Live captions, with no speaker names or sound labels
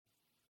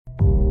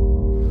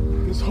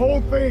This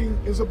whole thing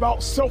is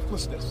about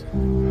selflessness.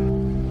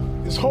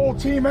 This whole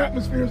team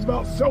atmosphere is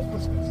about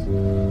selflessness.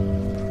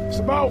 It's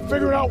about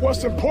figuring out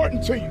what's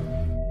important to you.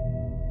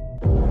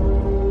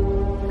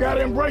 You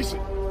gotta embrace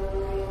it.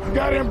 You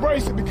gotta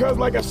embrace it because,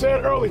 like I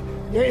said earlier,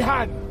 you ain't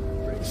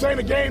hiding. This ain't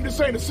a game, this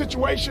ain't a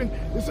situation,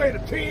 this ain't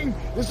a team,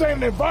 this ain't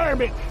an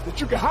environment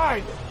that you can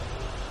hide in.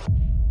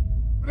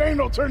 But there ain't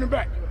no turning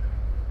back.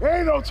 There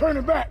ain't no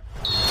turning back.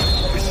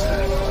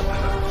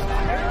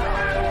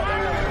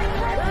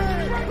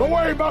 Don't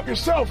worry about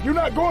yourself. You're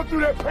not going through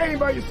that pain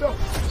by yourself.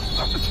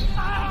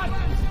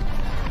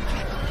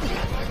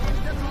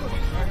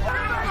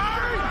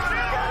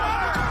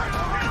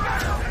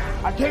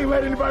 I can't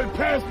let anybody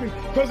pass me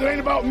because it ain't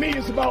about me,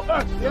 it's about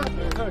us.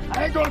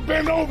 I ain't gonna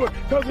bend over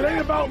because it ain't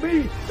about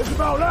me, it's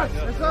about us.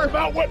 It's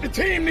about what the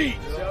team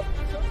needs.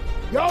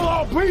 Y'all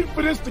all bleed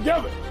for this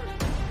together.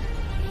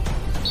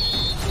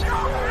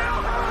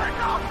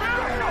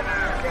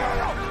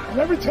 And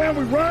every time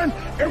we run,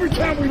 every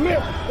time we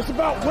live, it's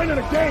about winning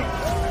a game.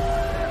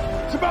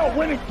 It's about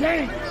winning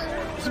games.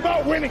 It's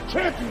about winning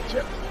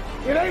championships.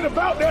 It ain't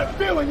about that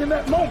feeling in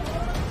that moment.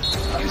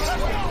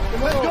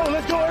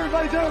 Let's go,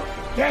 everybody do.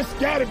 That's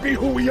gotta be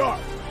who we are.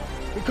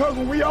 Because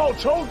when we all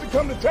chose to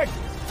come to Texas,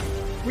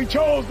 we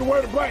chose to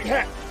wear the black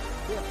hat.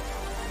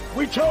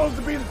 We chose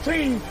to be the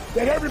team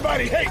that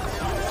everybody hates.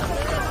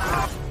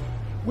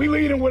 We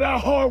leading with our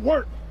hard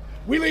work.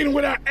 We leading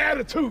with our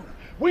attitude.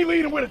 We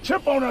leading with a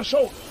chip on our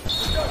shoulder.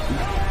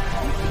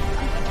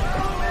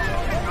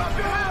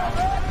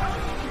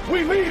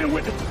 We leading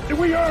with that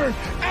we earn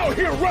out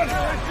here running.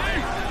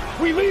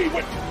 We lead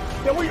with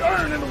that we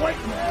earn in the weight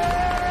room.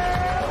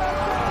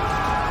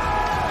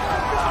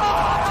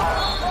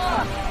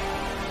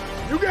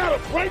 You gotta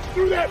break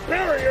through that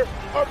barrier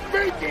of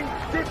thinking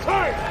you're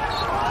tired.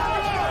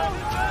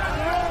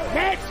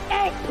 Max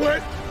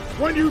output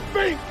when you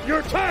think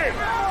you're tired.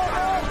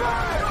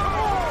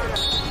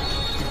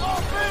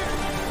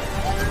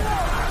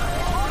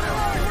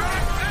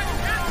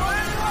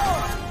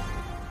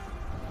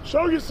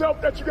 Show yourself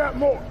that you got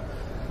more.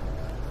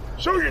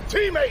 Show your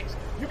teammates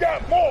you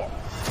got more.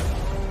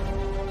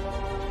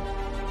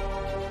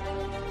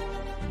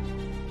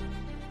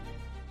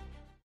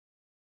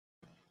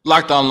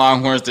 Locked On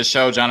Longhorns, the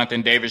show.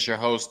 Jonathan Davis, your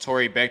host.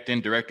 Torrey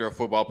Becton, Director of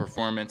Football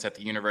Performance at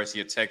the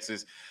University of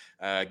Texas.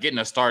 Getting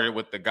us started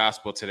with the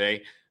gospel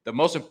today. The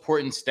most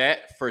important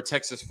stat for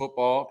Texas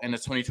football in the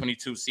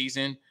 2022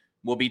 season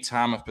will be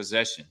time of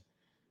possession.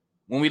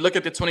 When we look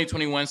at the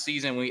 2021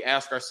 season, we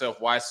ask ourselves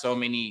why so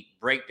many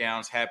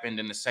breakdowns happened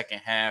in the second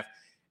half.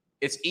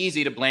 It's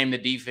easy to blame the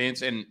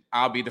defense, and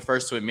I'll be the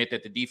first to admit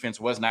that the defense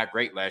was not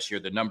great last year.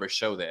 The numbers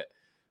show that.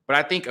 But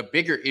I think a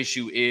bigger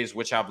issue is,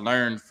 which I've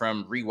learned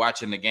from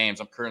rewatching the games,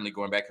 I'm currently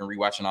going back and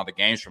rewatching all the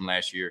games from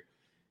last year,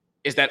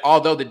 is that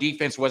although the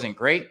defense wasn't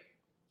great,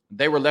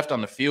 they were left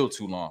on the field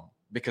too long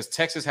because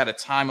Texas had a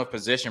time of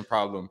possession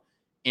problem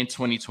in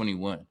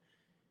 2021.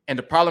 And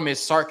the problem is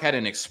Sark had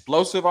an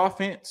explosive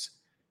offense,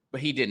 but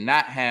he did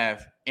not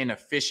have an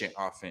efficient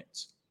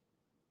offense.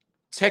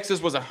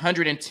 Texas was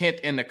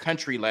 110th in the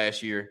country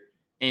last year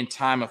in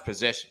time of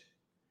possession.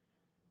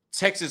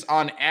 Texas,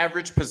 on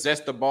average,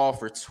 possessed the ball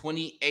for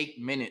 28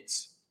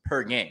 minutes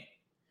per game.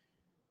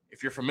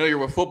 If you're familiar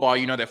with football,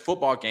 you know that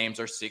football games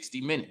are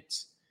 60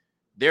 minutes.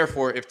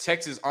 Therefore, if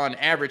Texas, on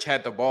average,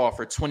 had the ball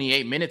for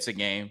 28 minutes a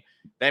game,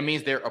 that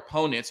means their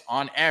opponents,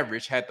 on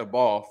average, had the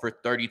ball for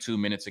 32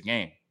 minutes a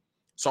game.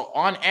 So,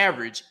 on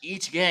average,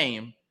 each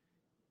game,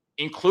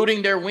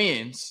 including their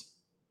wins,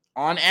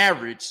 on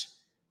average,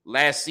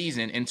 last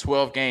season in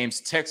 12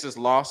 games, Texas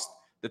lost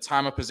the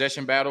time of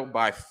possession battle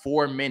by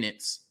 4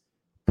 minutes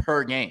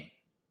per game.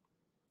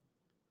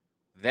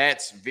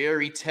 That's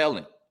very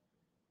telling.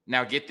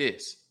 Now get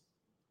this.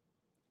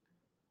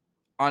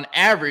 On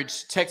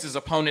average, Texas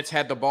opponents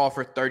had the ball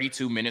for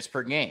 32 minutes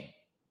per game.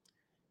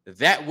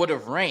 That would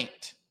have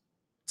ranked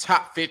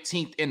top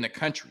 15th in the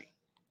country.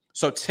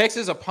 So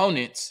Texas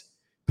opponents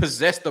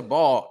possessed the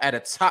ball at a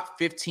top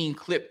 15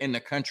 clip in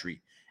the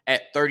country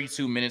at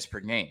 32 minutes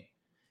per game.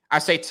 I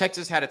say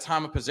Texas had a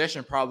time of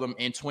possession problem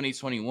in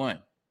 2021.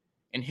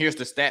 And here's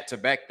the stat to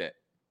back that.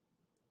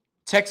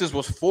 Texas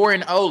was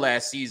 4-0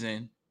 last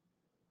season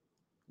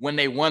when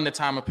they won the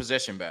time of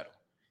possession battle.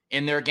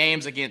 In their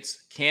games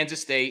against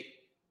Kansas State,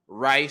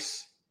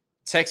 Rice,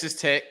 Texas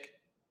Tech,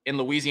 and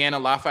Louisiana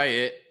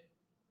Lafayette,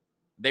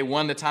 they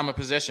won the time of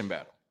possession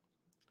battle.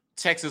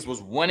 Texas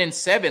was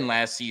 1-7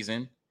 last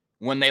season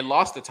when they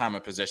lost the time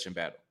of possession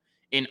battle.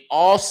 In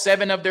all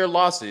 7 of their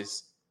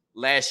losses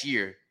last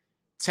year,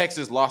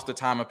 Texas lost the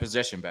time of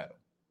possession battle.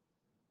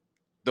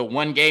 The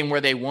one game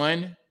where they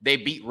won, they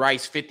beat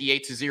Rice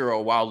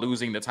 58-0 while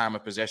losing the time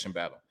of possession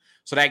battle.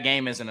 So that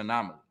game is an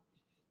anomaly.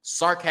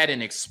 Sark had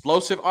an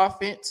explosive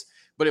offense,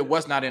 but it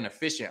was not an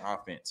efficient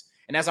offense.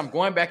 And as I'm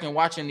going back and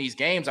watching these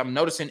games, I'm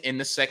noticing in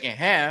the second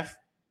half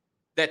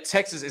that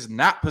Texas is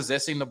not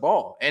possessing the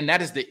ball. And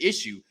that is the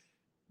issue.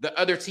 The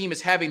other team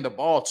is having the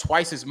ball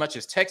twice as much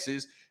as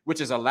Texas,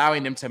 which is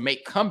allowing them to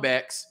make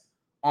comebacks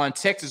on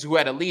Texas, who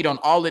had a lead on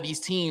all of these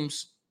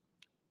teams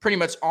pretty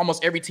much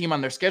almost every team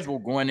on their schedule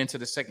going into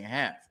the second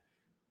half.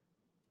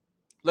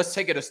 Let's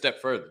take it a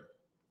step further.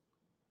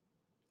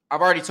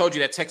 I've already told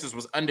you that Texas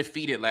was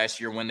undefeated last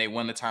year when they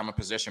won the time of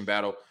possession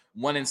battle,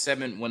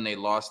 1-7 when they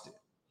lost it.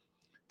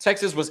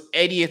 Texas was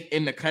 80th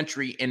in the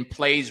country in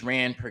plays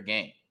ran per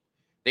game.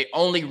 They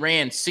only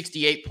ran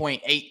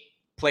 68.8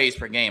 plays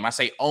per game. I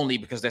say only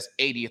because that's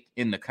 80th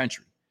in the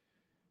country.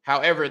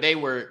 However, they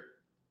were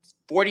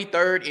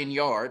 43rd in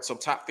yards, so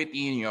top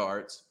 50 in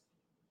yards,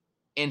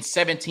 and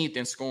 17th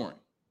in scoring.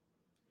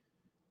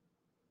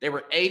 They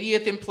were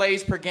 80th in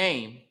plays per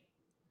game,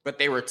 but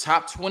they were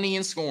top 20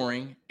 in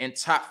scoring and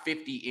top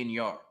 50 in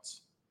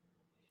yards.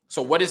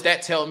 So what does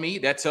that tell me?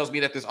 That tells me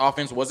that this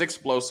offense was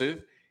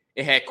explosive.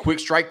 It had quick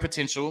strike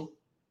potential,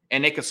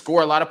 and they could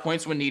score a lot of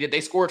points when needed.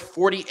 They scored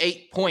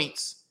 48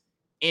 points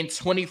in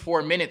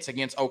 24 minutes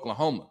against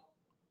Oklahoma.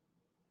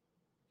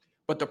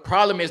 But the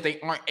problem is they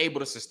aren't able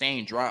to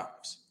sustain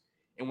drives.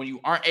 And when you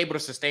aren't able to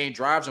sustain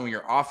drives and when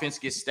your offense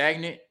gets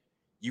stagnant,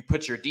 you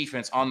put your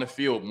defense on the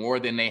field more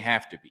than they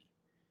have to be.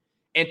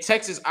 And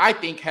Texas, I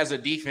think, has a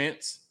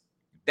defense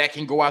that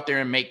can go out there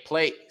and make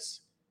plays.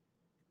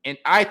 And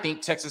I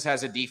think Texas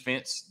has a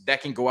defense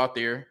that can go out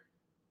there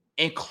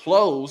and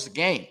close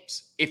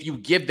games. If you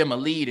give them a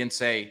lead and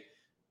say,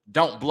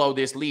 don't blow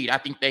this lead, I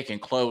think they can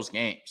close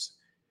games.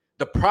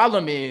 The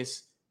problem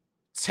is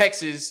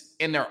Texas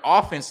in their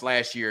offense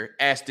last year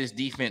asked this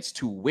defense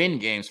to win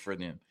games for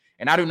them.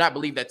 And I do not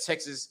believe that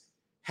Texas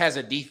has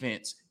a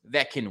defense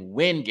that can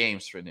win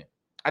games for them.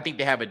 I think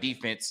they have a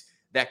defense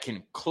that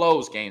can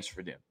close games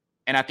for them.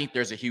 And I think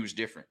there's a huge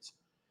difference.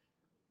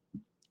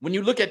 When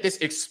you look at this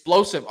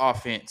explosive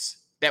offense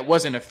that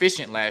wasn't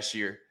efficient last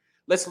year,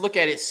 let's look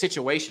at it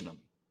situationally.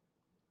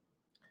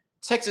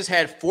 Texas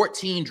had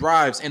 14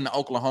 drives in the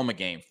Oklahoma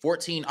game,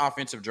 14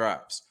 offensive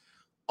drives.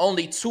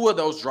 Only 2 of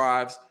those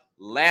drives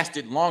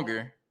lasted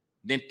longer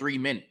than 3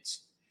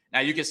 minutes.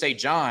 Now, you can say,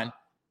 John,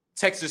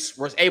 Texas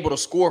was able to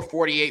score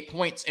 48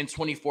 points in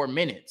 24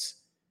 minutes.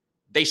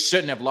 They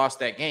shouldn't have lost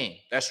that game.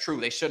 That's true.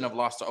 They shouldn't have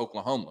lost to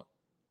Oklahoma.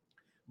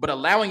 But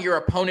allowing your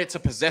opponent to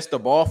possess the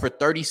ball for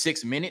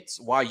 36 minutes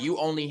while you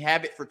only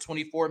have it for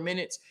 24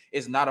 minutes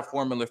is not a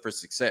formula for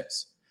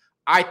success.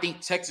 I think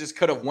Texas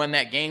could have won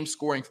that game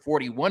scoring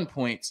 41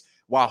 points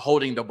while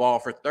holding the ball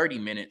for 30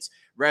 minutes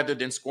rather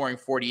than scoring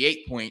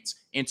 48 points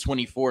in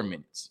 24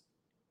 minutes.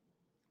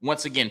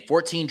 Once again,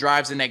 14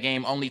 drives in that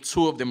game, only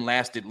 2 of them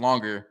lasted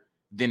longer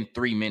than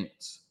 3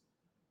 minutes.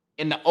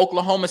 In the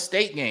Oklahoma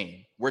State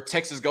game, where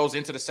Texas goes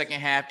into the second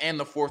half and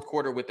the fourth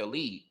quarter with a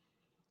lead,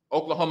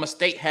 Oklahoma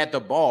State had the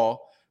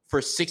ball for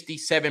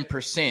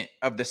 67%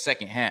 of the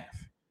second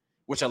half,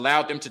 which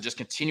allowed them to just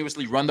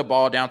continuously run the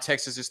ball down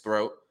Texas's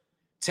throat.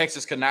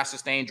 Texas could not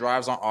sustain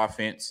drives on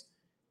offense,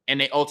 and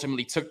they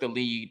ultimately took the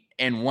lead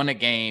and won a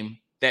game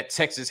that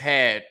Texas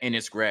had in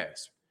its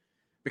grasp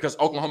because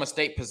Oklahoma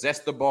State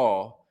possessed the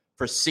ball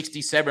for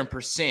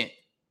 67%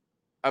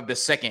 of the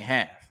second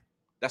half.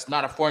 That's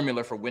not a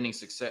formula for winning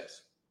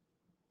success.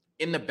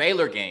 In the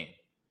Baylor game,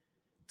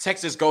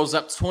 Texas goes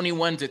up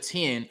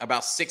 21-10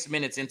 about 6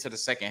 minutes into the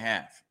second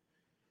half.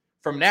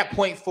 From that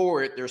point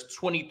forward, there's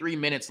 23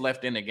 minutes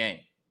left in the game.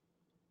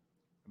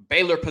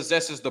 Baylor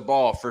possesses the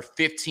ball for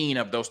 15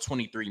 of those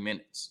 23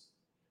 minutes,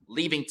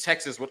 leaving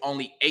Texas with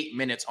only 8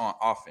 minutes on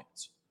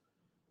offense.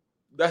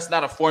 That's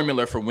not a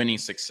formula for winning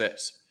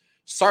success.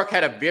 Sark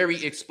had a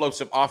very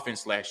explosive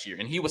offense last year,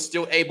 and he was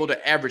still able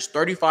to average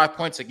 35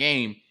 points a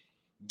game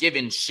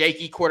given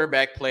shaky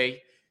quarterback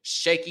play,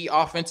 shaky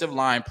offensive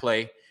line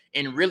play,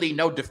 and really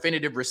no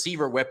definitive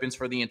receiver weapons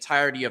for the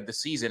entirety of the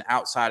season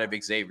outside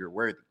of Xavier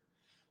Worthy.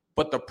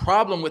 But the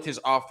problem with his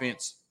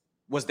offense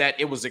was that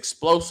it was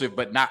explosive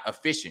but not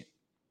efficient.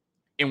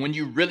 And when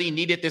you really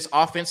needed this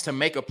offense to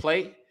make a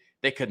play,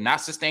 they could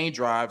not sustain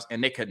drives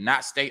and they could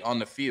not stay on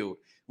the field,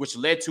 which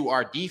led to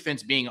our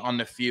defense being on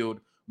the field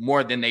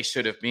more than they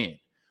should have been.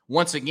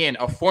 Once again,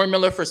 a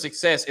formula for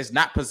success is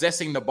not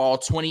possessing the ball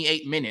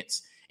 28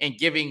 minutes and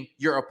giving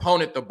your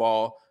opponent the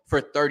ball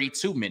for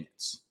 32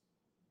 minutes.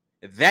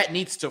 That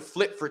needs to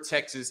flip for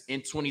Texas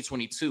in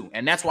 2022.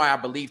 And that's why I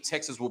believe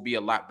Texas will be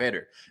a lot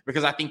better,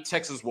 because I think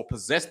Texas will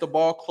possess the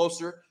ball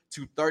closer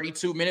to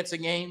 32 minutes a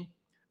game,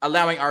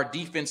 allowing our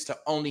defense to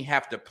only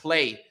have to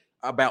play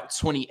about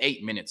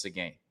 28 minutes a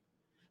game.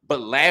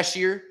 But last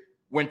year,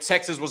 when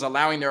Texas was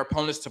allowing their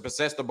opponents to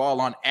possess the ball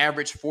on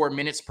average 4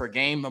 minutes per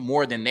game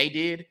more than they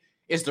did,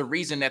 is the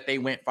reason that they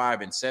went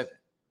 5-7.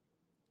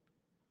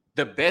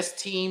 The best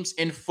teams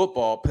in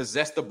football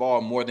possess the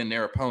ball more than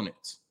their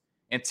opponents.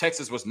 And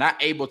Texas was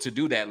not able to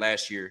do that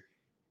last year,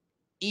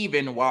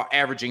 even while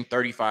averaging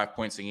 35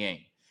 points a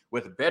game.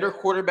 With better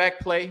quarterback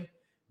play,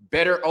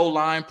 better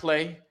O-line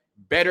play,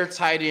 better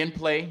tight end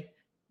play,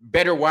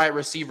 better wide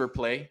receiver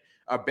play,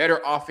 a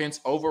better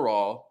offense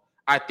overall,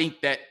 I think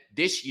that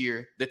this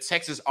year the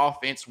Texas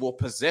offense will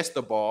possess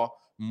the ball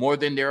more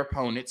than their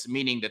opponents,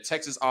 meaning the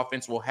Texas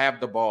offense will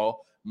have the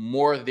ball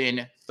more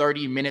than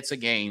 30 minutes a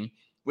game,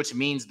 which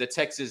means the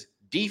Texas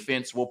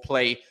defense will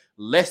play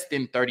less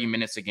than 30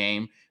 minutes a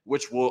game,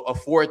 which will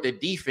afford the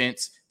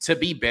defense to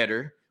be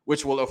better,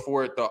 which will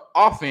afford the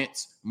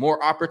offense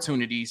more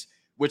opportunities,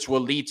 which will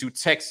lead to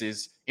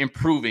Texas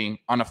improving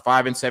on a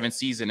 5-7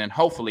 season and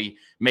hopefully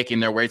making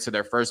their way to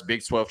their first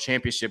Big 12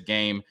 championship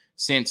game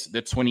since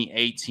the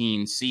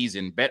 2018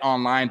 season.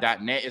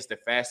 BetOnline.net is the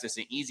fastest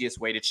and easiest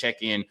way to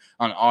check in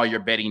on all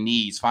your betting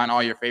needs. Find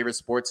all your favorite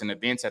sports and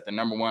events at the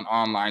 #1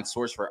 online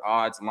source for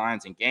odds,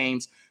 lines, and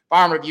games.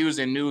 Find reviews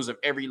and news of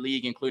every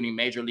league, including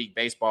Major League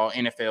Baseball,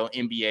 NFL,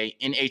 NBA,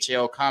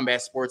 NHL,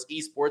 combat sports,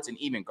 esports, and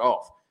even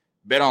golf.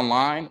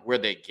 BetOnline, where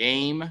the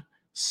game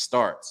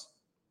starts.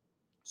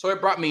 So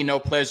it brought me no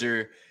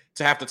pleasure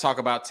to have to talk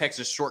about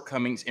Texas'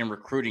 shortcomings in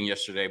recruiting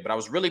yesterday, but I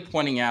was really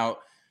pointing out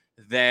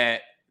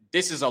that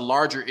this is a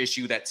larger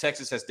issue that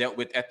Texas has dealt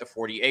with at the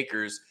 40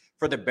 acres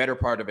for the better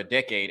part of a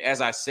decade.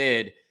 As I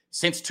said,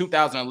 since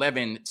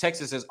 2011,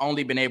 Texas has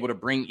only been able to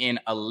bring in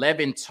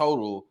 11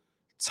 total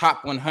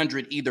top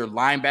 100 either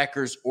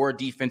linebackers or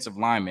defensive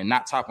linemen,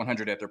 not top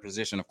 100 at their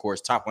position, of course,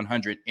 top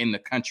 100 in the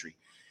country.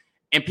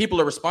 And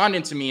people are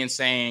responding to me and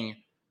saying,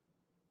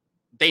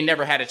 they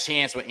never had a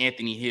chance with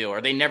Anthony Hill, or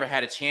they never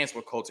had a chance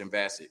with Colton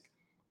Vasek.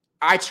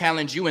 I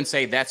challenge you and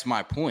say that's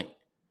my point.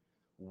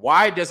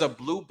 Why does a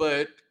blue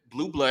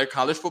blood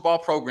college football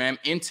program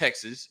in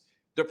Texas,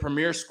 the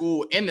premier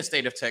school in the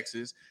state of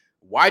Texas,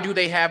 why do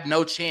they have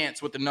no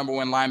chance with the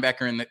 #1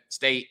 linebacker in the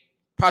state,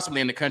 possibly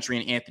in the country,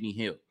 in Anthony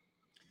Hill?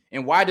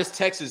 And why does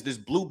Texas, this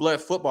blue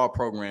blood football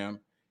program,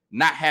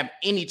 not have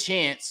any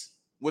chance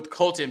with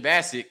Colton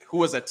Vasek,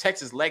 who is a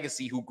Texas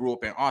legacy who grew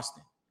up in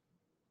Austin?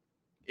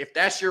 If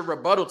that's your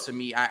rebuttal to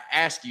me, I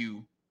ask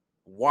you,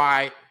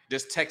 why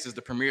does Texas,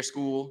 the premier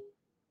school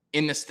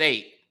in the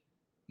state,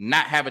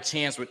 not have a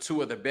chance with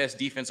two of the best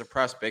defensive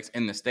prospects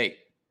in the state?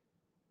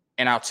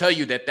 And I'll tell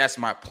you that that's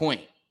my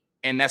point.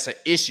 And that's an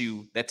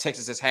issue that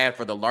Texas has had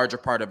for the larger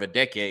part of a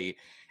decade.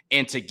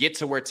 And to get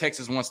to where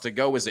Texas wants to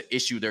go is an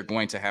issue they're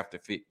going to have to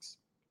fix.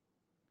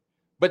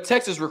 But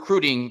Texas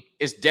recruiting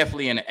is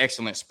definitely in an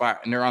excellent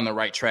spot, and they're on the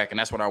right track. And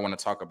that's what I want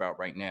to talk about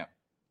right now.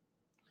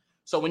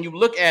 So when you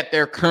look at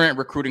their current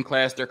recruiting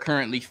class, they're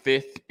currently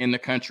 5th in the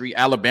country.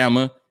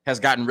 Alabama has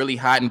gotten really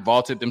hot and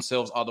vaulted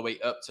themselves all the way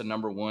up to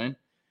 #1.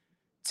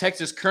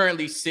 Texas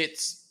currently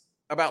sits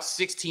about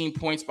 16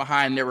 points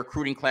behind their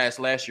recruiting class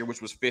last year,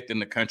 which was 5th in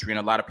the country, and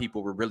a lot of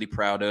people were really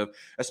proud of,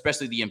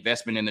 especially the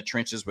investment in the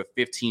trenches with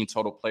 15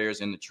 total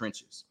players in the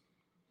trenches.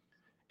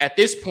 At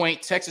this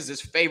point, Texas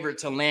is favored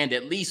to land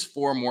at least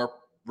 4 more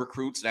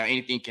recruits. Now,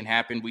 anything can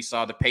happen. We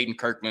saw the Peyton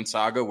Kirkland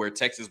saga where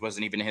Texas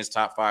wasn't even in his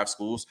top 5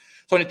 schools.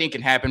 So anything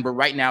can happen. But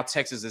right now,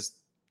 Texas is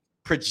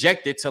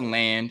projected to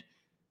land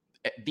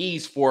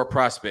these 4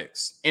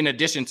 prospects, in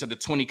addition to the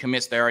 20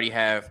 commits they already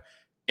have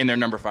in their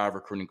 #5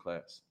 recruiting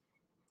class.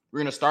 We're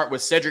going to start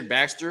with Cedric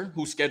Baxter,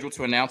 who's scheduled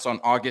to announce on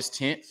August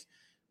 10th.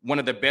 One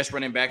of the best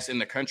running backs in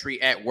the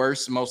country at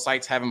worst. Most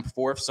sites have him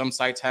 4th. Some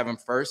sites have him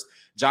 1st.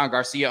 John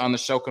Garcia on the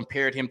show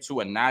compared him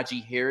to a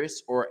Najee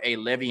Harris or a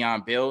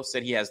Le'Veon Bell,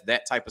 said he has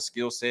that type of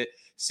skill set.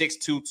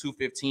 6'2",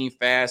 215,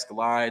 fast,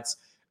 glides,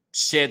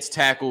 sheds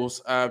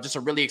tackles. Just a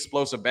really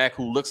explosive back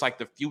who looks like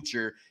the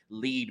future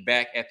lead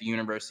back at the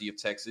University of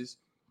Texas.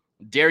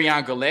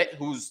 Darian Gillette,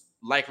 who's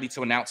likely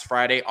to announce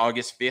Friday,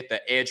 August 5th,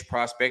 the edge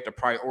prospect, a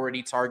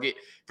priority target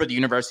for the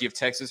University of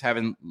Texas,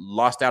 having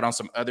lost out on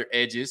some other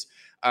edges.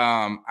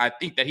 I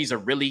think that he's a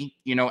really,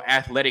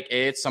 athletic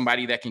edge,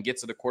 somebody that can get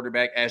to the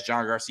quarterback, as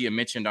John Garcia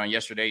mentioned on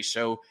yesterday's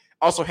show.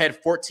 Also had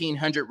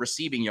 1,400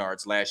 receiving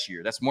yards last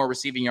year. That's more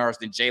receiving yards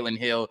than Jalen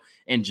Hill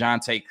and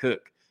Jonte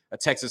Cook, a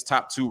Texas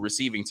top 2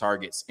 receiving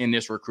targets in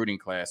this recruiting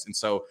class. And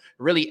so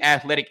really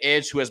athletic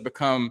edge who has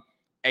become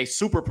a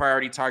super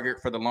priority target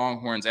for the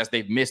Longhorns as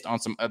they've missed on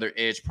some other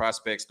edge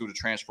prospects through the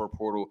transfer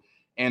portal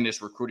and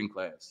this recruiting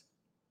class.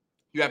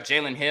 You have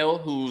Jalen Hill,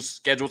 who's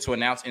scheduled to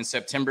announce in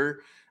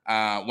September,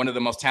 one of the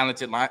most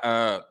talented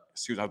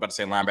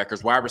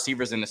linebackers, wide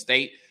receivers in the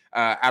state,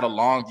 out of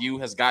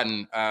Longview, has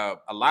gotten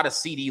a lot of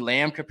CD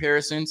Lamb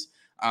comparisons,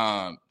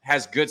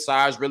 has good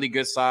size, really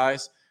good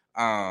size.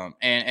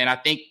 And I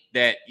think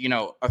that,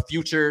 a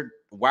future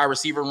wide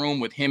receiver room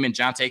with him and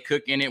Jonte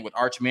Cook in it, with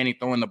Arch Manning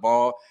throwing the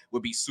ball,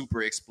 would be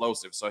super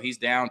explosive. So he's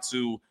down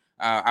to,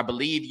 I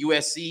believe,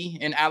 USC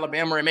in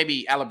Alabama, or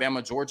maybe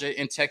Alabama, Georgia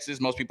in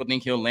Texas. Most people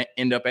think he'll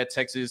end up at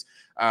Texas,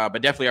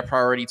 but definitely a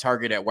priority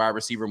target at wide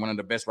receiver, one of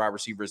the best wide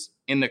receivers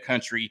in the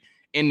country,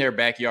 in their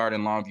backyard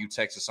in Longview,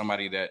 Texas,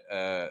 somebody that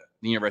the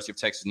University of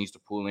Texas needs to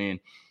pull in.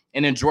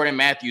 And then Jordan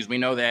Matthews, we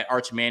know that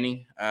Arch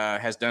Manning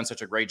has done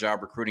such a great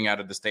job recruiting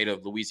out of the state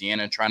of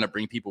Louisiana and trying to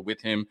bring people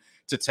with him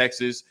to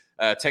Texas.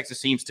 Texas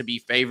seems to be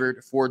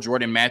favored for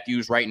Jordan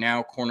Matthews right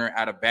now, corner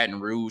out of Baton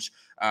Rouge.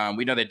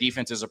 We know that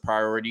defense is a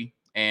priority,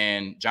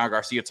 and John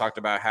Garcia talked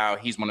about how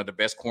he's one of the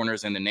best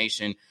corners in the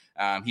nation.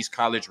 He's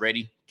college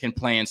ready, can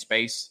play in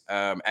space,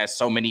 as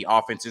so many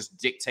offenses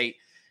dictate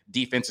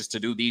defenses to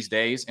do these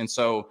days. And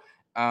so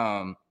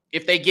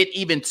if they get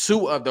even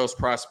 2 of those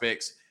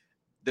prospects,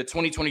 the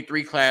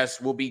 2023 class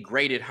will be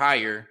graded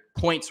higher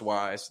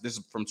points-wise, this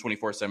is from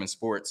 24/7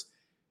 Sports,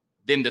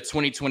 than the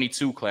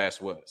 2022 class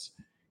was.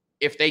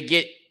 If they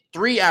get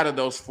 3 out of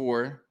those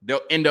 4,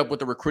 they'll end up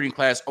with a recruiting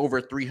class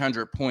over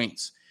 300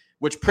 points.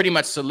 which pretty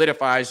much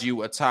solidifies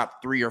you a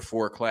top 3 or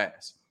 4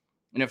 class.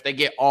 And if they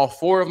get all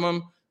 4 of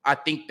them, I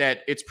think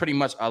that it's pretty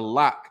much a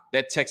lock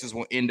that Texas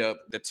will end up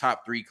the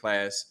top 3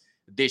 class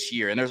this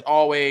year. And there's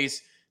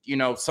always,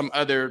 some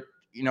other,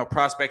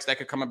 prospects that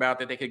could come about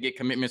that they could get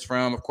commitments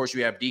from. Of course,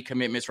 you have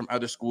decommitments from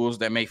other schools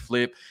that may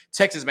flip.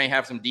 Texas may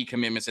have some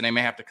decommitments, and they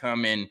may have to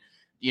come and,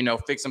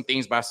 fix some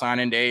things by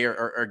signing day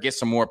or get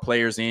some more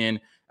players in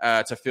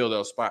to fill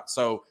those spots.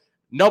 So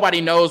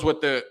nobody knows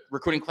what the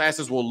recruiting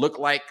classes will look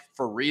like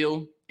for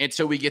real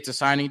until we get to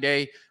signing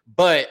day.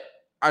 But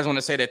I just want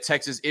to say that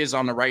Texas is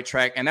on the right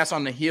track, and that's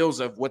on the heels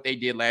of what they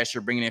did last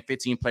year, bringing in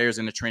 15 players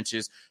in the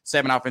trenches,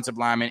 7 offensive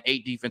linemen,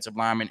 8 defensive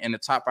linemen, and the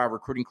top 5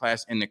 recruiting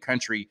class in the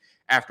country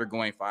after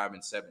going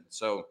 5-7.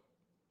 So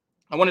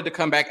I wanted to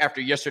come back after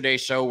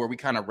yesterday's show where we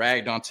kind of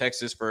ragged on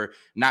Texas for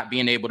not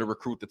being able to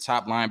recruit the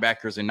top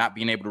linebackers and not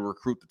being able to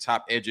recruit the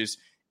top edges,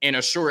 and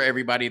assure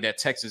everybody that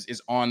Texas is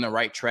on the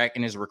right track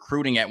and is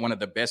recruiting at one of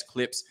the best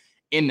clips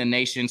in the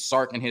nation.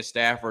 Sark and his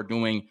staff are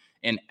doing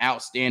an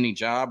outstanding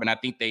job, and I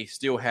think they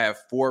still have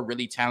 4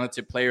 really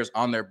talented players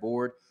on their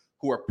board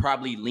who are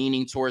probably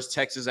leaning towards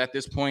Texas at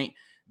this point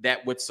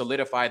that would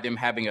solidify them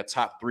having a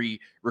top 3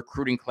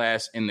 recruiting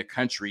class in the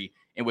country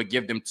and would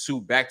give them 2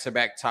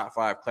 back-to-back top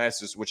 5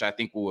 classes, which I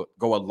think will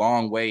go a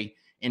long way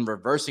in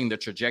reversing the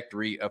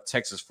trajectory of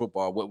Texas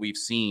football, what we've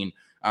seen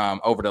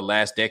over the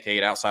last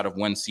decade outside of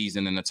one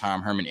season in the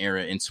Tom Herman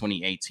era in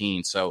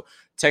 2018. So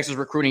Texas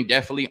recruiting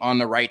definitely on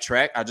the right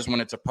track. I just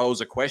wanted to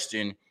pose a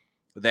question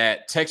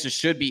that Texas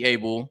should be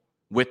able,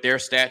 with their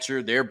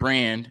stature, their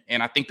brand,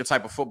 and I think the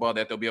type of football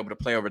that they'll be able to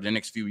play over the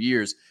next few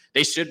years,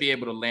 they should be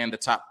able to land the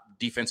top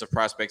defensive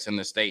prospects in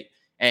the state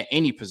at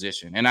any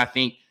position. And I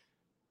think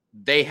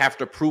they have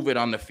to prove it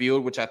on the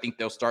field, which I think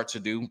they'll start to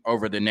do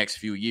over the next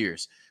few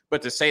years.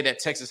 But to say that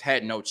Texas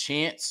had no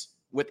chance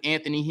with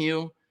Anthony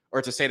Hill,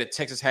 or to say that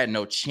Texas had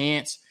no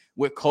chance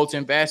with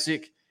Colton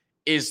Vasek,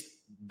 is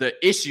the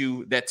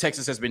issue that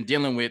Texas has been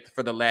dealing with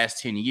for the last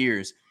 10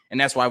 years. And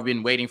that's why we've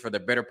been waiting for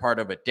the better part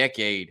of a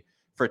decade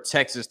for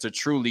Texas to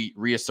truly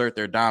reassert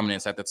their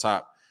dominance at the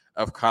top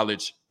of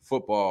college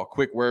football.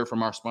 Quick word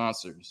from our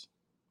sponsors.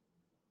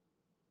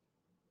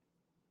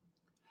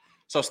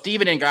 So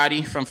Stephen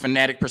Ngati from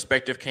Fanatic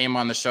Perspective came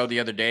on the show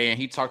the other day, and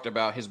he talked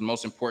about his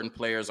most important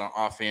players on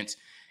offense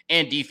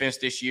and defense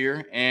this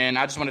year. And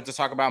I just wanted to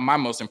talk about my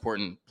most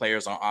important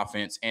players on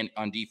offense and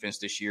on defense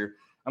this year.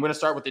 I'm going to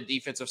start with the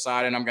defensive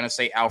side, and I'm going to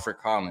say Alfred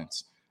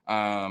Collins.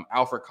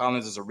 Alfred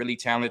Collins is a really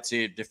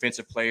talented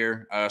defensive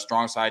player,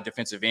 strong side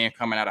defensive end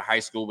coming out of high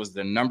school, was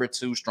the number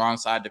 2 strong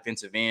side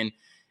defensive end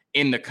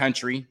in the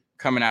country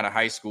coming out of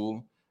high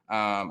school.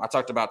 I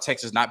talked about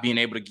Texas not being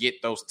able to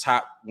get those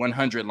top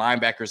 100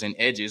 linebackers and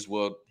edges.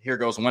 Well, here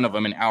goes one of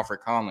them in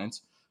Alfred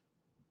Collins.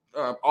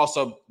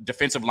 Also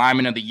defensive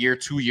lineman of the year,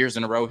 2 years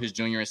in a row, his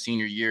junior and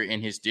senior year in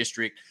his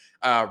district.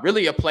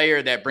 Really a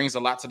player that brings a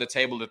lot to the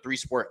table, the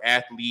 3-sport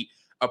athlete,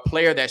 a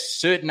player that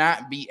should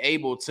not be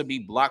able to be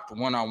blocked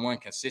one-on-one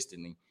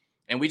consistently.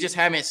 And we just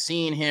haven't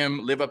seen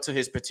him live up to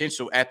his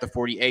potential at the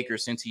 40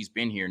 acres since he's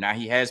been here. Now,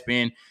 he has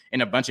been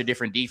in a bunch of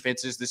different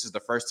defenses. This is the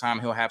first time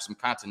he'll have some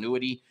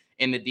continuity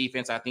in the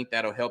defense. I think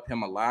that'll help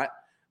him a lot.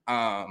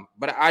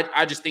 But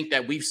I just think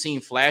that we've seen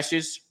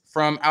flashes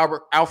from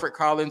Alfred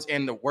Collins,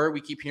 and the word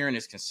we keep hearing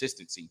is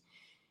consistency.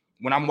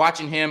 When I'm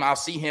watching him, I'll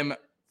see him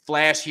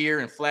flash here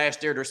and flash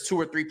there. There's 2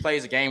 or 3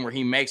 plays a game where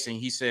he makes and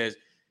he says,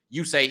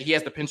 you say he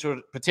has the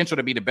potential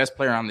to be the best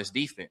player on this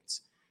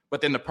defense.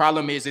 But then the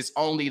problem is it's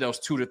only those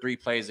 2 to 3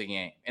 plays a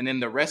game. And then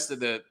the rest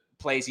of the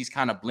plays, he's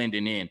kind of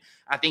blending in.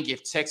 I think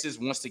if Texas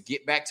wants to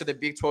get back to the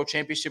Big 12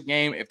 championship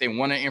game, if they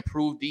want to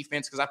improve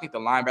defense, because I think the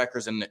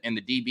linebackers and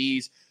the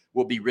DBs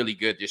will be really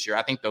good this year.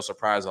 I think they'll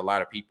surprise a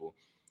lot of people.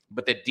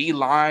 But the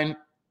D-line,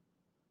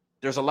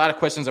 there's a lot of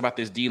questions about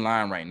this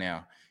D-line right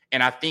now.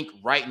 And I think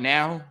right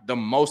now, the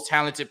most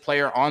talented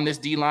player on this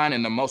D-line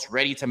and the most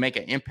ready to make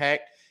an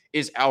impact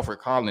is Alfred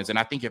Collins. And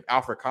I think if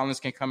Alfred Collins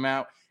can come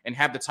out and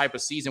have the type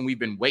of season we've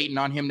been waiting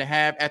on him to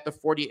have at the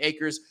 40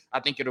 acres, I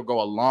think it'll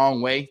go a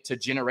long way to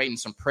generating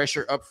some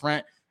pressure up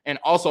front and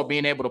also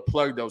being able to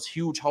plug those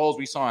huge holes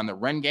we saw in the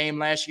run game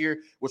last year,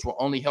 which will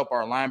only help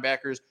our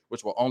linebackers,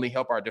 which will only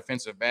help our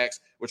defensive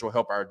backs, which will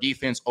help our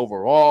defense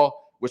overall,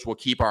 which will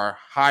keep our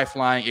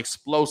high-flying,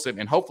 explosive,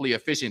 and hopefully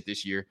efficient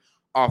this year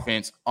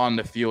offense on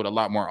the field a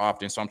lot more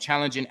often. So I'm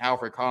challenging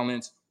Alfred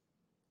Collins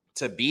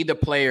to be the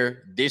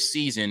player this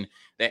season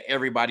that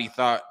everybody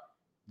thought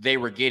they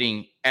were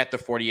getting at the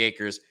 40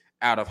 acres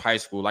out of high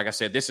school. Like I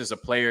said, this is a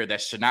player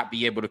that should not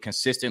be able to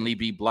consistently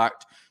be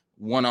blocked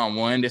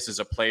one-on-one. This is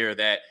a player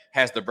that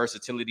has the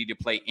versatility to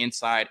play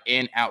inside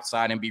and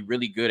outside and be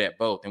really good at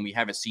both. And we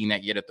haven't seen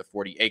that yet at the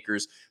 40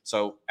 acres.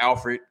 So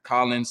Alfred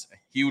Collins, a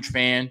huge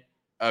fan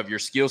of your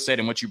skill set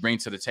and what you bring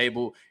to the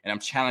table. And I'm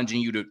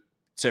challenging you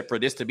for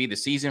this to be the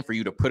season for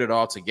you to put it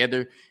all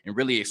together and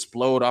really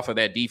explode off of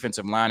that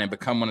defensive line and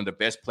become one of the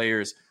best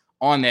players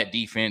on that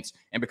defense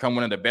and become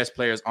one of the best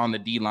players on the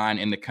D-line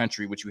in the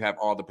country, which you have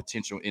all the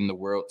potential in the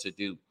world to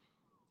do.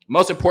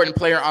 Most important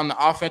player on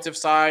the offensive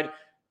side,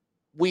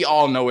 we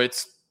all know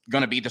it's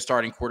going to be the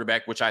starting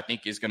quarterback, which I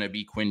think is going to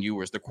be Quinn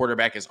Ewers. The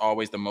quarterback is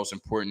always the most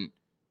important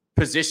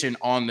position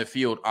on the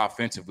field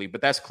offensively,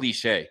 but that's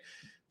cliche.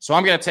 So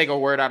I'm going to take a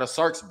word out of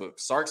Sark's book.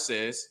 Sark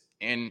says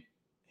in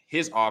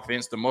his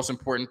offense, the most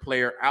important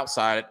player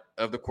outside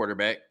of the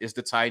quarterback is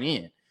the tight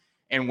end.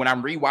 And when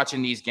I'm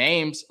rewatching these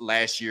games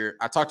last year,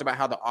 I talked about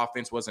how the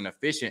offense wasn't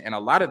efficient. And a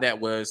lot of that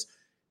was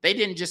they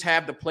didn't just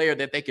have the player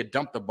that they could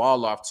dump the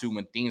ball off to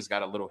when things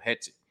got a little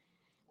hectic,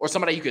 or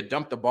somebody you could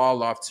dump the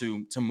ball off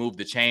to move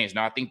the chains.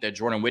 Now, I think that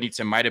Jordan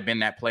Whittington might have been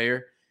that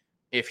player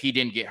if he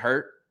didn't get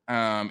hurt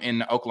in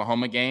the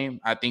Oklahoma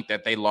game. I think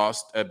that they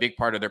lost a big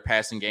part of their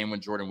passing game when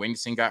Jordan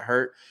Whittington got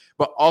hurt.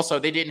 But also,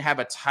 they didn't have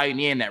a tight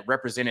end that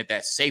represented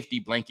that safety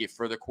blanket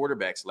for the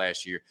quarterbacks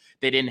last year.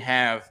 They didn't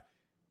have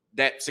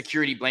that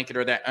security blanket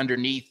or that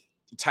underneath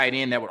tight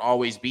end that would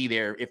always be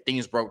there if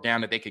things broke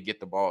down that they could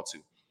get the ball to.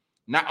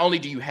 Not only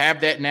do you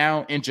have that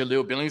now in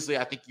Jaleel Billingsley,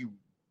 I think you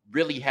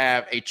really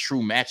have a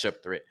true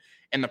matchup threat.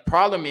 And the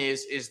problem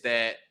is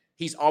that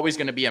he's always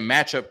going to be a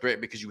matchup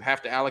threat because you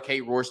have to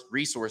allocate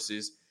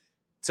resources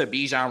to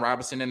Bijan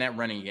Robinson in that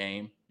running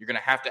game. You're going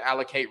to have to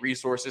allocate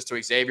resources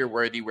to Xavier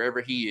Worthy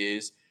wherever he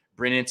is,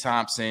 Brennan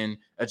Thompson,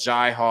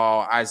 Ajay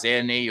Hall,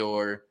 Isaiah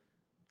Nayor,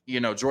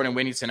 Jordan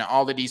Whittington, and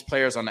all of these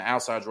players on the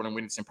outside. Jordan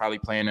Whittington probably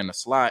playing in the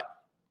slot.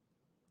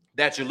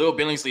 That Jaleel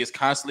Billingsley is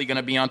constantly going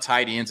to be on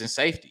tight ends and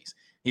safeties.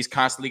 He's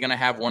constantly going to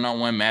have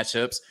one-on-one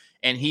matchups,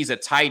 and he's a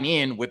tight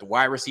end with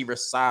wide receiver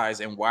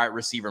size and wide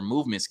receiver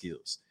movement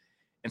skills.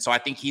 And so I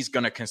think he's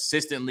going to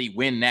consistently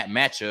win that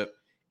matchup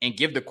and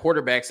give the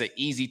quarterbacks an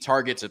easy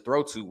target to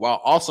throw to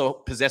while also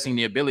possessing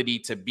the ability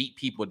to beat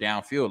people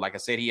downfield. Like I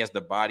said, he has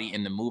the body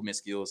and the movement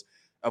skills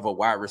of a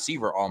wide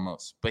receiver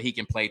almost, but he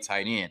can play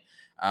tight end.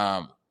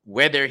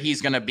 Whether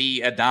he's going to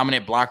be a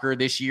dominant blocker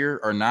this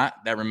year or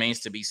not, that remains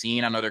to be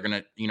seen. I know they're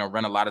going to,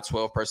 run a lot of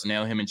 12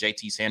 personnel. Him and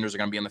JT Sanders are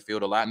going to be on the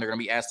field a lot, and they're going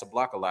to be asked to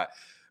block a lot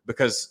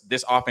because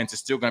this offense is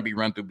still going to be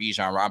run through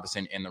Bijan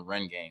Robinson in the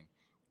run game.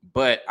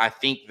 But I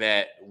think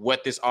that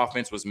what this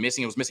offense was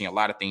missing, it was missing a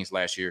lot of things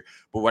last year,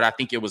 but what I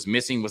think it was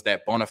missing was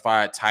that bona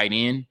fide tight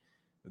end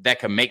that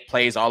can make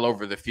plays all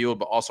over the field,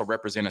 but also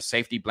represent a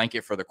safety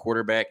blanket for the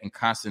quarterback and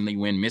constantly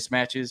win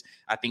mismatches.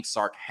 I think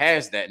Sark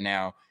has that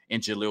now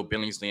in Jaleel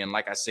Billingsley. And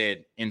like I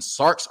said, in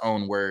Sark's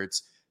own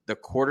words, the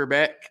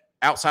quarterback,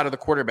 outside of the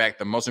quarterback,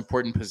 the most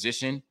important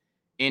position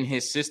in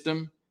his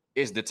system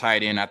is the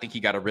tight end. I think he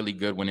got a really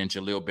good one in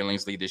Jaleel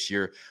Billingsley this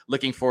year.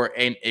 Looking for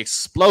an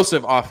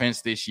explosive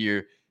offense this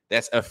year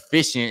that's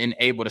efficient and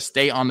able to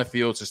stay on the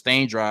field,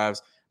 sustain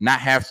drives, not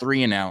have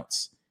 3 and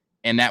outs.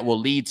 And that will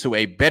lead to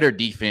a better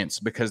defense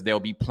because they'll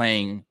be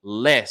playing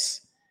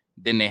less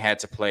than they had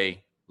to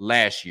play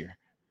last year.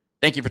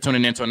 Thank you for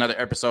tuning in to another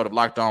episode of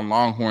Locked On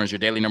Longhorns, your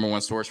daily number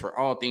one source for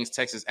all things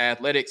Texas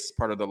athletics,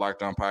 part of the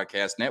Locked On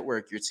Podcast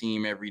Network, your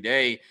team every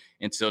day.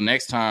 Until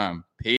next time, peace.